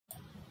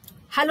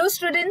Hello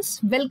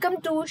students, welcome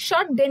to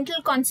short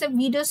dental concept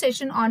video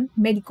session on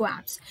Medico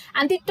apps.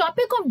 And the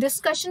topic of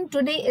discussion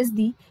today is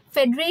the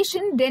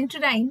Federation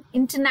Dentine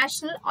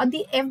International or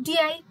the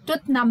FDI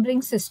tooth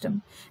numbering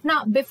system.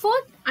 Now, before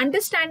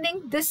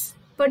understanding this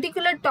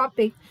particular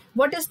topic,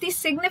 what is the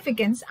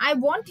significance, I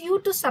want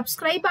you to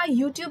subscribe our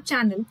YouTube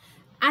channel,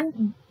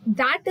 and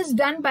that is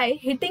done by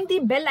hitting the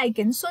bell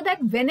icon so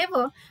that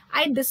whenever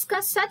I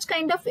discuss such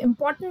kind of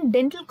important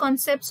dental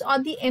concepts or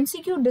the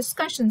MCQ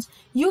discussions,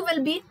 you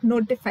will be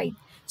notified.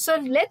 So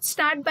let's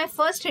start by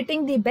first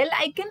hitting the bell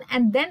icon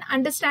and then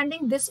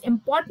understanding this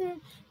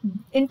important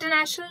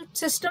international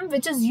system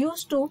which is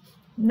used to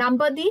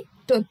number the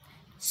tooth.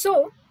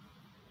 So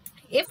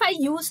if I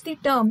use the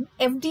term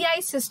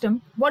FDI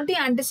system, what do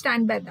you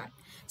understand by that?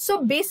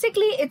 So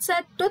basically it's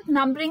a tooth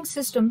numbering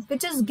system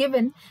which is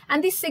given,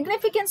 and the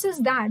significance is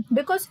that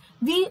because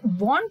we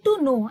want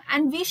to know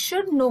and we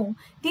should know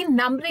the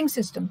numbering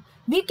system.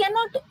 We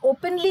cannot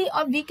openly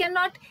or we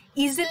cannot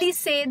easily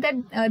say that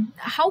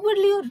how will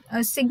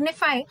you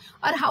signify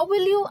or how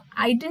will you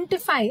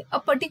identify a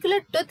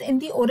particular tooth in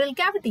the oral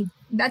cavity?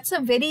 That's a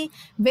very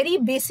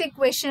basic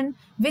question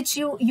which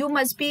you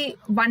must be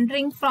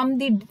wondering from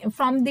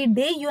the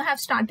day you have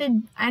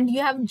started and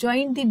you have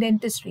joined the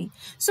dentistry.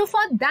 So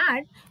for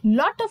that,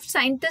 lot of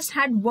scientists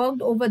had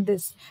worked over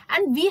this,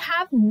 and we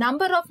have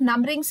number of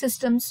numbering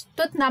systems,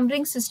 tooth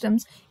numbering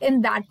systems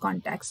in that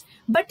context.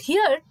 But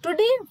here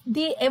today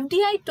the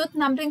FDI tooth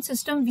numbering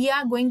system we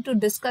are going to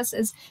discuss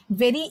is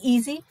very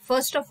easy,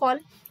 first of all,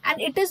 and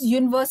it is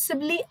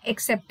universally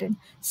accepted.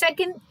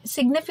 Second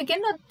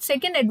significant or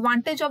second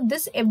advantage of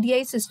this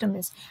FDI system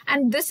is,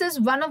 and this is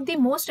one of the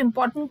most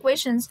important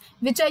questions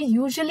which are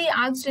usually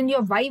asked in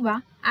your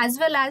viva as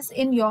well as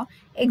in your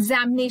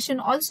examination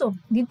also.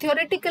 The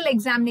theoretical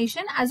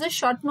examination as a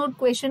short note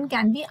question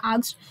can be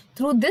asked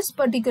through this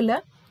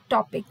particular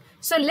topic.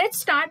 So let's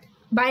start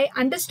by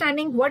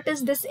understanding what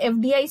is this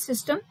FDI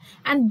system.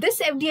 And this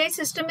FDI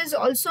system is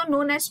also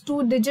known as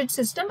two-digit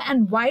system.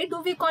 And why do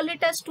we call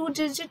it as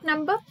two-digit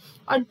number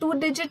or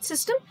two-digit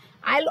system?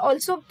 I'll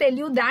also tell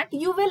you that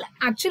you will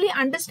actually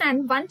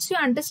understand once you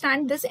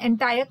understand this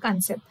entire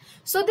concept.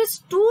 So this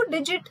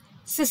two-digit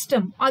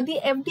system or the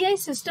FDI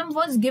system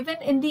was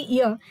given in the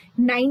year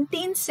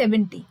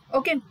 1970.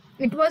 Okay,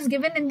 it was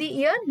given in the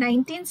year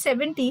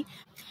 1970.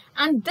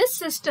 And this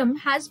system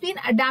has been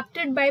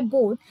adapted by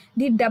both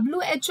the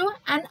WHO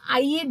and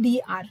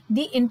IADR,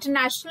 the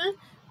International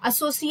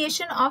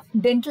Association of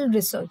Dental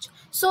Research.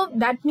 So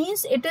that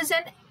means it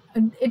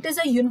is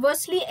a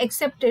universally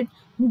accepted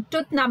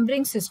tooth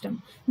numbering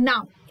system.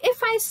 Now,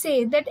 if I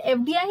say that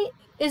FDI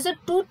is a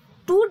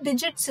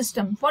two-digit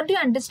system, what do you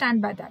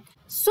understand by that?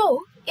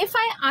 So if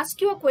I ask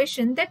you a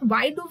question that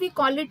why do we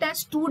call it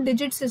as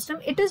two-digit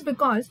system, it is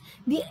because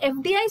the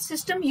FDI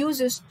system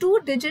uses two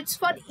digits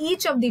for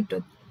each of the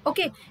tooth.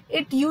 Okay,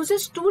 it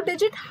uses two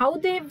digit. How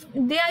they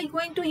are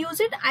going to use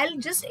it, I'll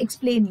just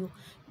explain you.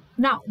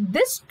 Now,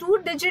 this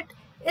two digit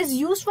is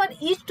used for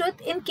each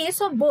tooth in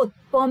case of both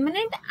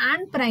permanent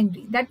and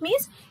primary. That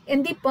means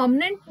in the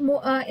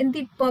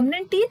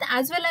permanent teeth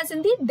as well as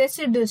in the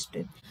deciduous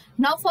teeth.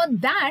 Now, for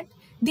that,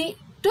 the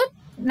tooth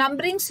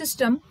numbering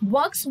system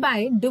works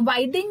by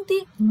dividing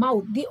the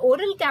mouth, the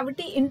oral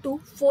cavity, into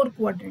 4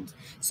 quadrants.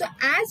 So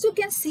as you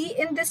can see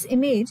in this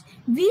image,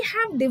 we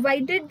have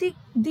divided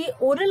the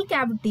oral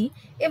cavity.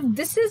 If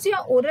this is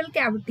your oral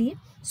cavity,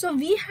 so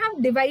we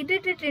have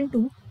divided it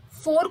into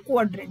 4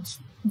 quadrants.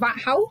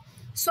 How?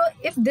 So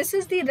if this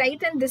is the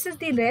right and this is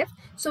the left,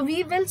 so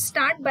we will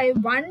start by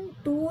 1,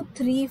 2,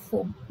 3,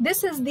 4.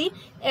 This is the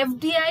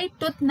FDI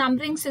tooth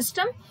numbering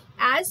system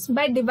as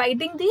by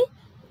dividing the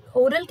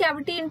oral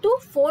cavity into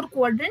 4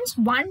 quadrants,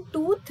 1,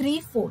 2,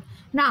 3, 4.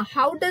 Now,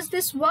 how does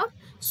this work?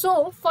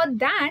 So for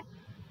that,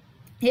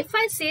 if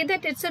I say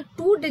that it's a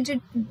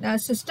two-digit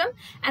system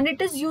and it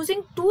is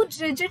using 2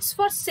 digits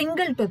for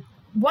single tooth,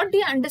 what do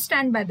you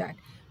understand by that?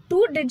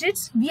 2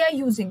 digits we are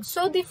using.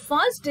 So the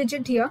first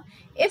digit here,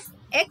 if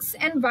X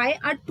and Y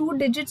are 2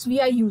 digits we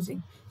are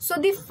using. So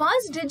the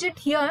first digit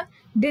here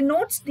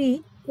denotes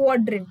the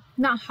quadrant.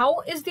 Now, how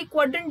is the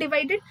quadrant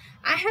divided?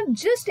 I have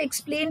just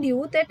explained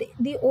you that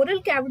the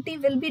oral cavity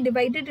will be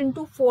divided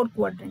into 4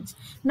 quadrants.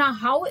 Now,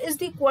 how is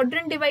the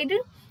quadrant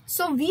divided?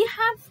 So we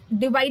have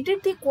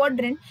divided the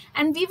quadrant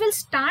and we will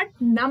start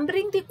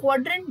numbering the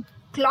quadrant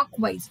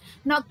clockwise.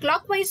 Now,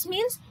 clockwise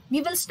means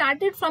we will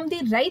start it from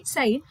the right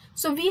side.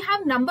 So we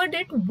have numbered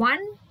it 1,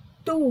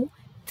 2,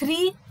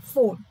 3,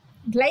 4.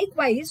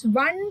 Likewise,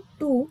 1,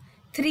 2,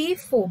 3,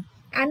 4.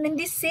 And in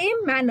the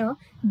same manner,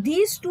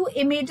 these two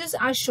images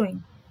are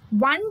showing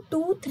 1,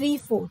 2, 3,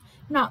 4.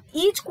 Now,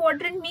 each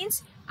quadrant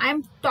means I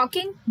am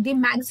talking the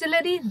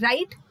maxillary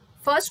right,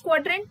 first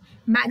quadrant,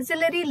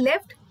 maxillary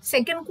left,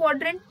 second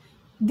quadrant,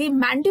 the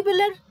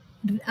mandibular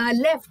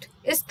left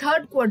is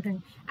third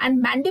quadrant,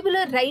 and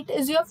mandibular right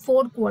is your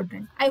fourth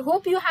quadrant. I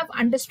hope you have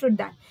understood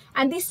that.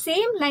 And the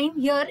same line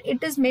here,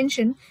 it is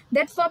mentioned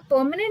that for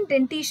permanent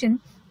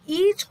dentition,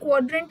 each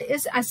quadrant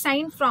is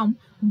assigned from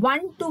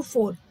 1 to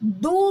 4.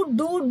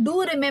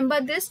 Do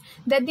remember this,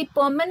 that the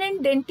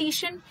permanent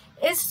dentition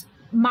is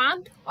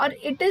marked or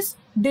it is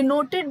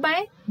denoted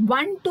by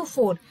 1 to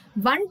 4.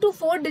 1 to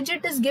 4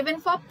 digit is given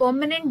for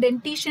permanent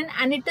dentition,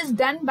 and it is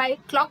done by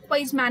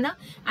clockwise manner.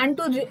 And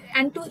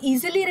to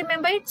easily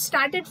remember it,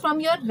 start it from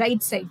your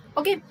right side.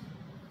 Okay.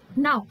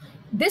 Now,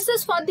 this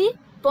is for the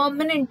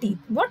permanent teeth.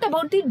 What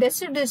about the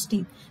deciduous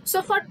teeth?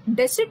 So for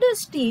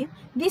deciduous teeth,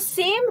 the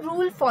same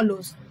rule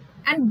follows,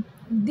 and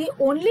the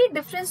only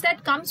difference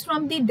that comes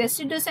from the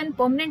deciduous and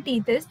permanent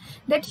teeth is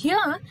that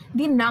here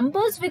the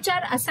numbers which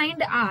are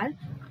assigned are,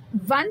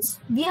 once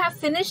we have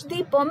finished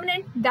the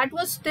permanent, that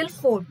was still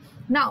 4.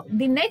 Now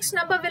the next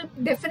number will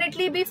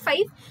definitely be 5.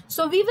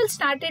 So we will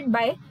start it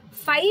by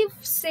 5,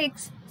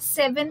 6,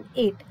 7,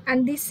 8.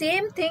 And the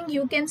same thing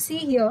you can see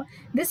here.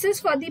 This is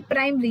for the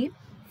primary,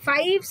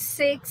 5,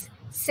 6,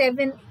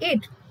 7,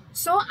 8.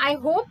 So I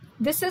hope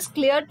this is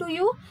clear to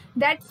you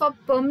that for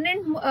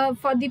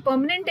the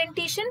permanent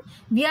dentition,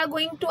 we are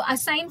going to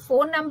assign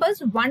 4 numbers,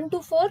 1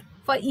 to 4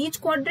 for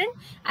each quadrant,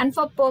 and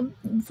for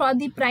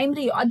the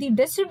primary or the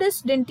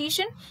deciduous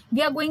dentition,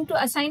 we are going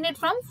to assign it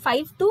from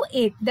 5 to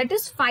 8. That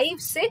is 5,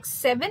 6,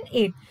 7,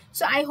 8.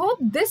 So I hope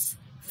this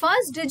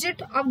first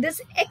digit of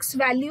this X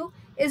value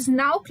is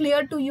now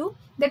clear to you,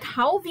 that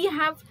how we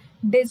have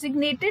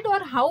designated or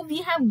how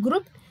we have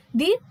grouped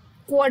the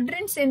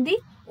quadrants in the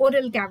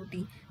oral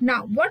cavity.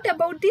 Now, what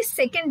about the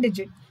second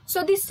digit?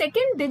 So the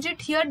second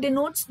digit here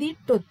denotes the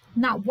tooth.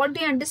 Now, what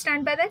do you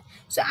understand by that?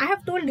 So I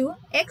have told you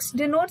X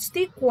denotes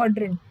the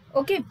quadrant.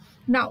 Okay.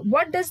 Now,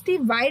 what does the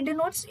Y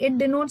denotes? It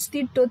denotes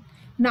the tooth.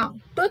 Now,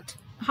 tooth,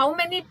 how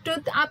many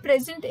teeth are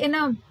present in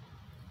a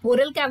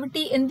oral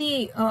cavity in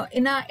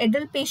a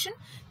adult patient?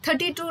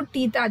 32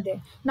 teeth are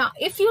there. Now,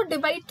 if you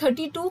divide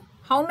 32,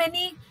 how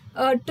many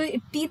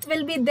teeth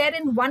will be there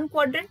in one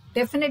quadrant?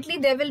 Definitely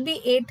there will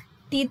be 8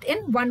 teeth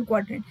in one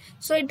quadrant.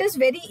 So it is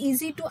very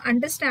easy to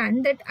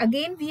understand that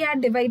again we are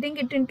dividing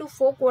it into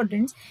 4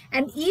 quadrants,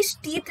 and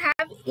each teeth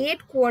have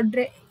 8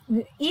 quadrants.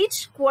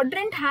 Each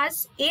quadrant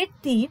has 8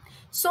 teeth.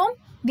 So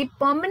the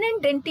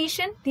permanent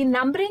dentition, the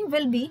numbering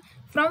will be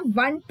from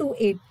 1 to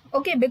 8.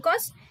 Okay,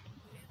 because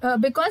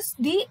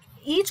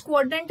each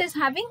quadrant is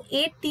having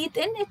 8 teeth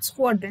in its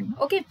quadrant.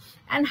 Okay,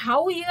 and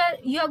how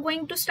you are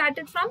going to start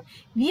it from?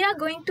 We are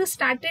going to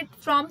start it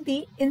from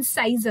the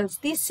incisors,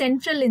 the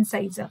central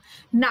incisor.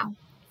 Now,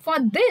 for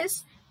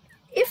this,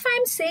 if I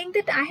am saying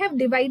that I have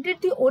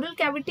divided the oral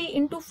cavity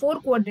into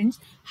 4 quadrants,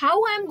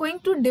 how I am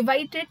going to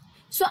divide it?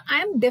 So I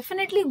am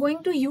definitely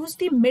going to use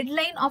the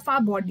midline of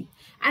our body,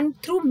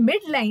 and through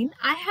midline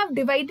I have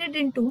divided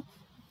into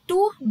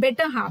 2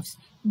 better halves,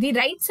 the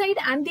right side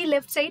and the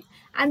left side,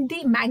 and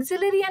the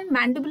maxillary and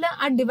mandibular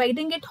are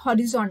dividing it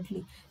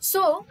horizontally.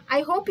 So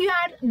I hope you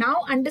are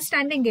now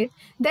understanding it,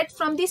 that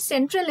from the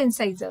central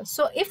incisor.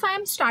 So if I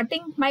am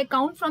starting my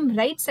count from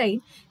right side,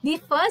 the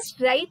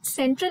first right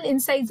central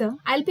incisor,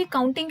 I'll be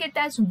counting it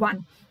as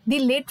 1. The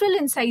lateral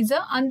incisor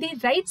on the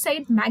right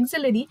side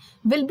maxillary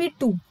will be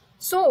 2.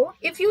 So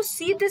if you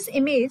see this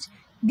image,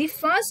 the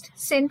first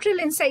central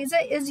incisor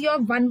is your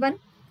 1, 1.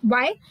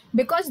 Why?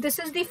 Because this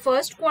is the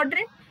first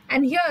quadrant,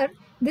 and here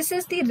this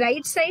is the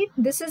right side,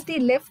 this is the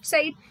left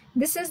side,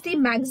 this is the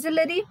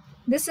maxillary,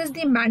 this is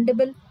the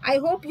mandible. I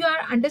hope you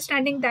are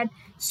understanding that.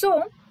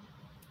 So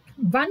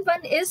 1,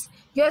 1 is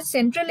your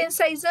central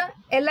incisor,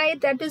 Li,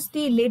 that is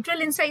the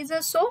lateral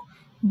incisor. So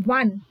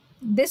 1,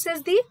 this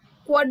is the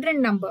quadrant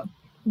number.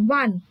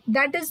 1,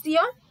 that is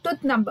your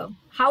tooth number.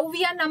 How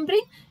we are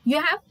numbering?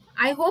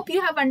 I hope you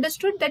have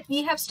understood that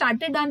we have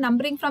started our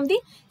numbering from the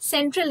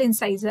central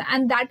incisor,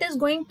 and that is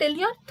going till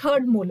your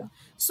 3rd molar.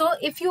 So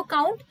if you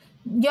count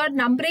your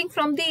numbering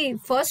from the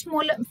first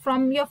molar,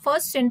 from your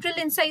first central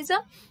incisor,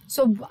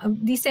 so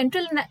the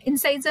central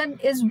incisor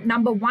is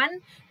number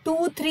 1,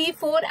 2, 3,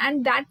 4,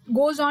 and that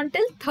goes on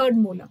till 3rd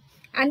molar.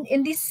 And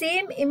in the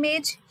same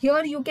image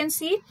here you can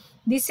see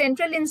the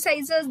central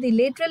incisors, the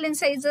lateral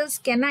incisors,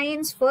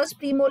 canines,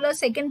 first premolar,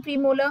 second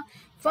premolar,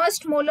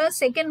 first molar,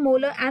 second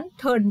molar, and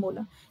 3rd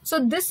molar.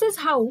 So this is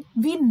how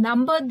we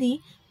number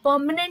the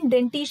permanent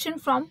dentition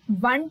from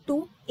 1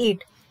 to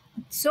 8.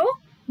 So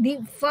the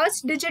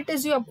first digit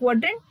is your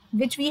quadrant,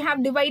 which we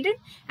have divided,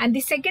 and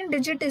the second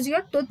digit is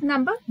your tooth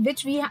number,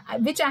 which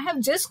I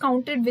have just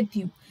counted with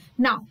you.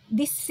 Now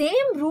the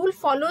same rule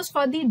follows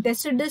for the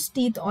deciduous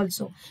teeth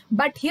also,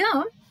 but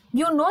here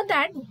you know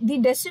that the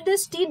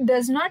deciduous teeth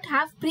does not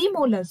have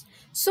premolars.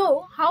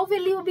 So how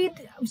will you be?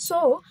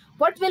 So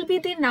what will be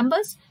the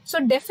numbers? So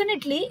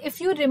definitely, if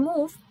you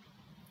remove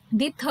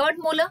the 3rd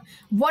molar,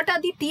 what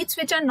are the teeth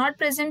which are not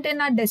present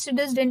in our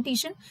deciduous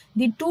dentition?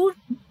 The 2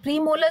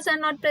 premolars are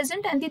not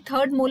present and the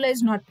 3rd molar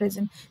is not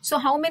present. So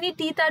how many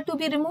teeth are to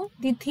be removed?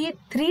 The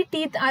 3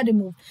 teeth are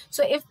removed.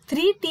 So if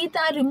 3 teeth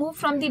are removed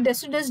from the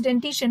deciduous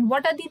dentition,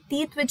 what are the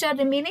teeth which are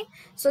remaining?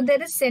 So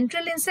there is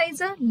central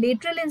incisor,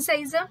 lateral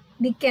incisor,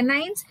 the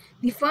canines,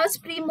 the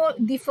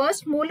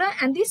first molar,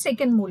 and the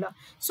second molar.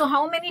 So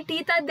how many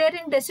teeth are there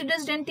in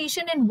deciduous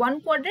dentition in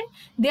one quadrant?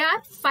 There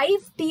are 5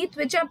 teeth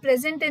which are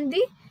present in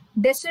the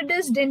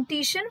deciduous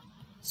dentition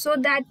So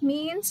that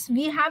means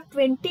we have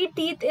 20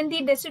 teeth in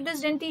the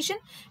deciduous dentition,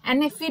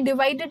 and if we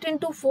divide it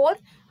into 4,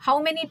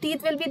 how many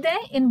teeth will be there?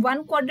 In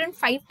one quadrant,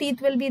 5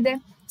 teeth will be there.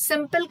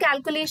 Simple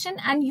calculation,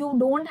 and you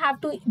don't have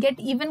to get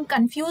even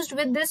confused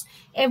with this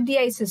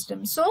FDI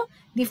system. So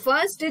the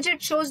first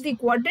digit shows the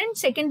quadrant,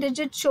 second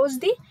digit shows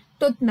the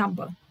tooth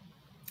number.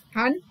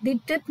 And the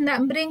tooth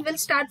numbering will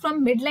start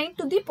from midline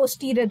to the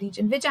posterior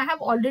region, which I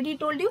have already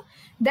told you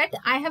that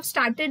I have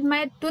started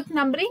my tooth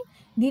numbering.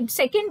 The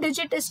second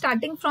digit is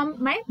starting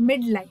from my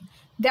midline.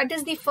 That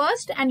is the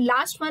first, and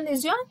last one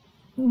is your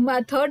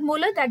third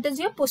molar, that is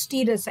your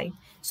posterior side.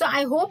 So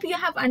I hope you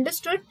have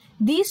understood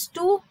these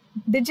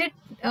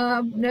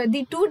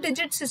the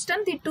two-digit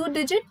system, the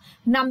two-digit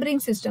numbering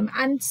system.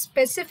 And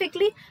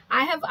specifically,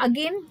 I have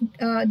again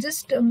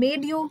just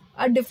made you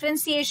a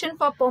differentiation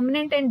for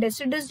permanent and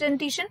deciduous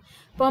dentition.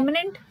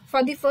 Permanent,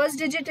 for the first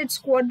digit, it's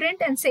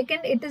quadrant, and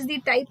second, it is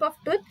the type of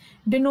tooth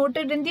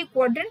denoted in the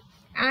quadrant.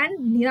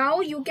 And now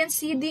you can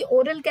see the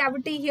oral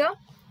cavity here.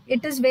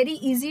 It is very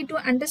easy to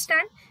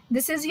understand.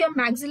 This is your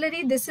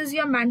maxillary, this is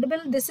your mandible,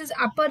 this is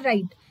upper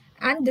right,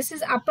 and this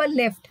is upper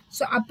left.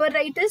 So upper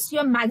right is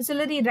your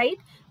maxillary right,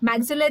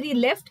 maxillary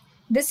left.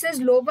 This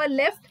is lower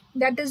left,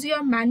 that is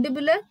your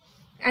mandibular,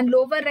 and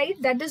lower right,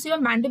 that is your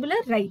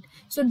mandibular right.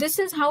 So this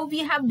is how we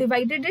have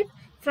divided it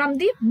from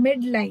the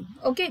midline.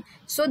 Okay,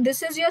 so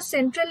this is your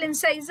central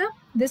incisor,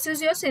 this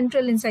is your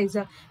central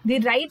incisor, the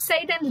right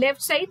side and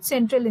left side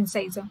central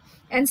incisor.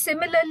 And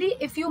similarly,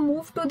 if you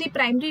move to the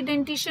primary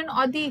dentition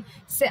or the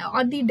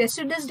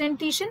deciduous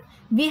dentition,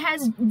 we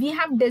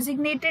have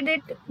designated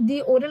it,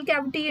 the oral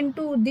cavity,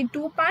 into the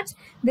two parts.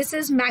 This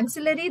is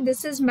maxillary,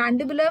 this is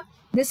mandibular,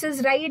 this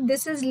is right,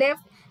 this is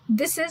left,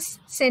 this is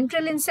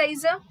central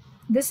incisor,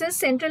 this is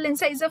central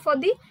incisor for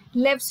the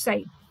left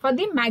side, for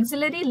the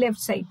maxillary left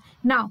side.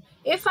 Now,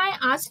 if I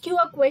ask you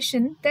a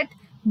question that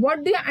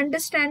what do you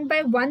understand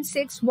by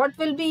 1/6, what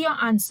will be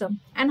your answer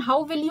and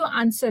how will you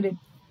answer it?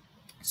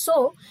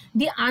 So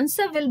the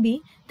answer will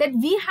be that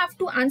we have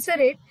to answer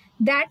it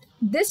that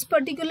this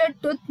particular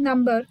tooth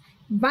number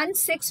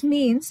 1/6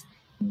 means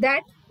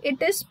that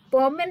it is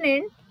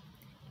permanent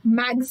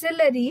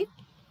maxillary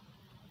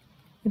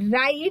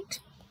right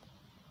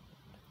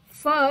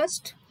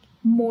first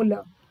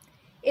molar.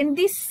 In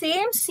the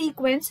same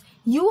sequence,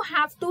 you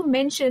have to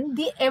mention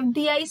the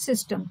FDI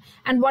system.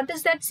 And what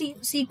is that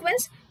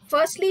sequence?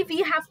 Firstly,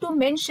 we have to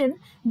mention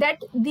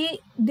that the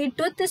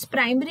tooth is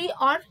primary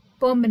or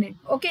permanent.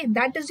 Okay,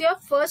 that is your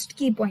first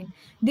key point.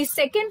 The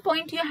second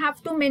point you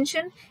have to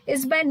mention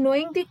is by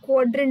knowing the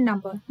quadrant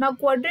number. Now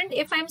quadrant,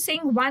 if I'm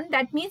saying 1,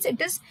 that means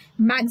it is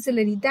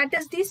maxillary. That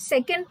is the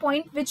second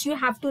point which you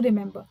have to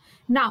remember.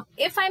 Now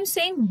if I'm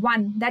saying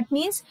 1, that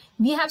means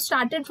we have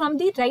started from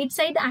the right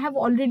side. I have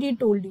already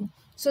told you.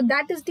 So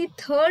that is the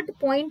third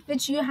point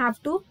which you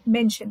have to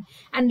mention.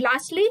 And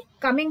lastly,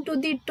 coming to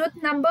the tooth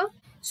number.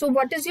 So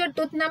what is your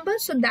tooth number?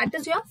 So that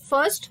is your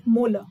first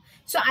molar.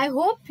 So I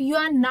hope you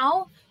are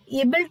now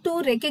able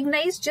to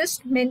recognize.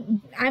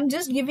 I'm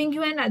just giving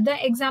you another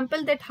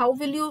example that how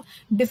will you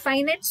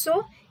define it.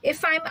 So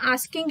if I'm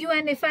asking you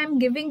and if I'm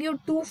giving you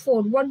 2,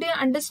 4, what do you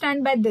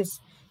understand by this?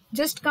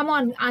 Just come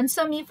on,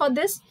 answer me for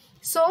this.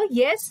 So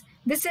yes,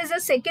 this is a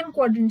second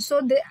quadrant.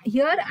 So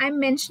here I'm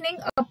mentioning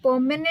a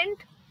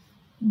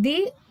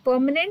the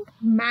permanent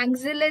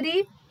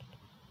maxillary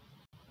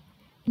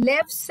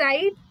left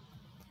side.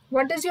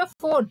 What is your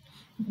fourth?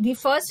 The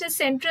first is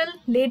central,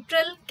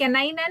 lateral,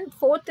 canine, and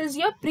fourth is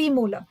your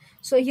premolar.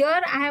 So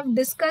here I have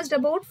discussed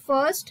about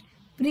first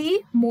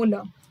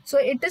premolar. So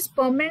it is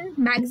permanent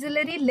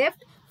maxillary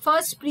left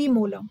first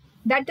premolar.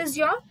 That is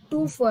your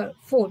 2, 4.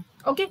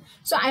 Okay.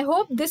 So I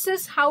hope this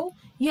is how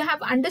you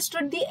have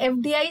understood the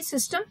FDI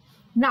system.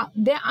 Now,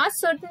 there are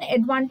certain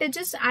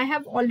advantages. I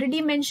have already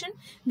mentioned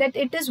that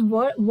it is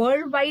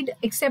worldwide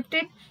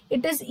accepted.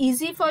 It is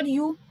easy for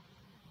you,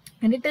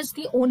 and it is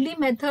the only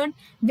method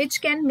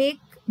which can make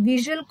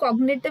visual,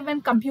 cognitive,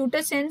 and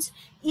computer sense.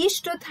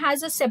 Each tooth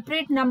has a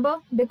separate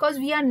number because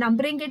we are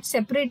numbering it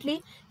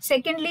separately.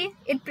 Secondly,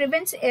 it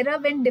prevents error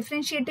when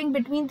differentiating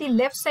between the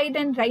left side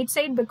and right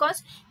side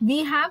because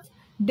we have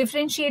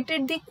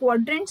differentiated the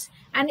quadrants,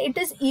 and it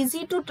is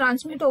easy to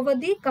transmit over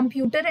the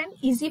computer and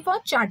easy for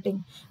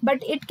charting.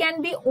 But it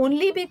can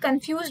only be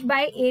confused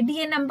by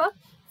ADA number.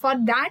 For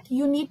that,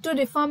 you need to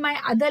refer my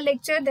other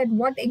lecture that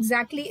what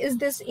exactly is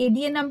this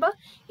ADA number.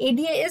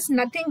 ADA is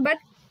nothing but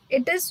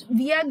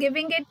we are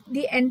giving it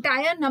the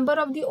entire number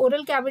of the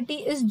oral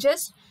cavity is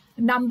just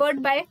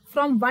numbered by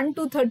from 1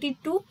 to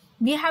 32.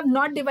 We have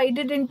not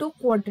divided into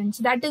quadrants.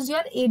 That is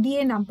your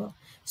ADA number.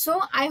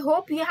 So I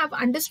hope you have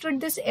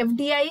understood this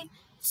FDI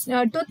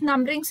tooth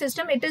numbering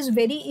system. It is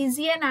very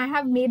easy and I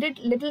have made it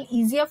little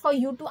easier for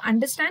you to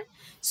understand.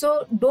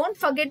 So don't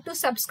forget to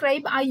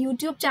subscribe our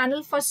YouTube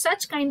channel for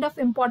such kind of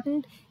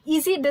important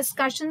easy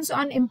discussions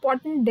on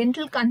important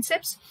dental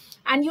concepts.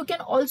 And you can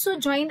also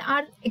join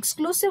our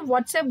exclusive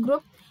WhatsApp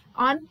group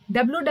on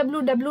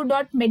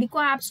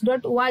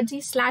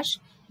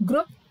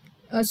www.medicoapps.org/group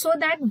so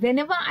that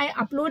whenever I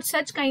upload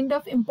such kind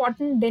of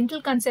important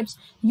dental concepts,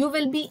 you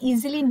will be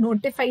easily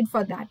notified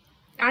for that.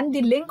 and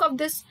the link of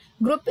this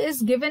group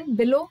is given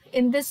below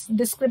in this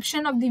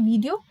description of the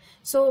video.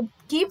 So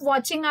keep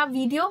watching our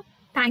video.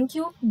 Thank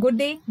you. Good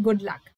day. Good luck.